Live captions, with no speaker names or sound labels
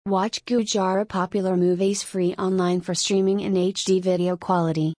Watch Goojara popular movies free online for streaming in HD video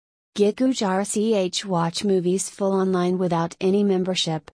quality. Get Goojara watch movies full online without any membership.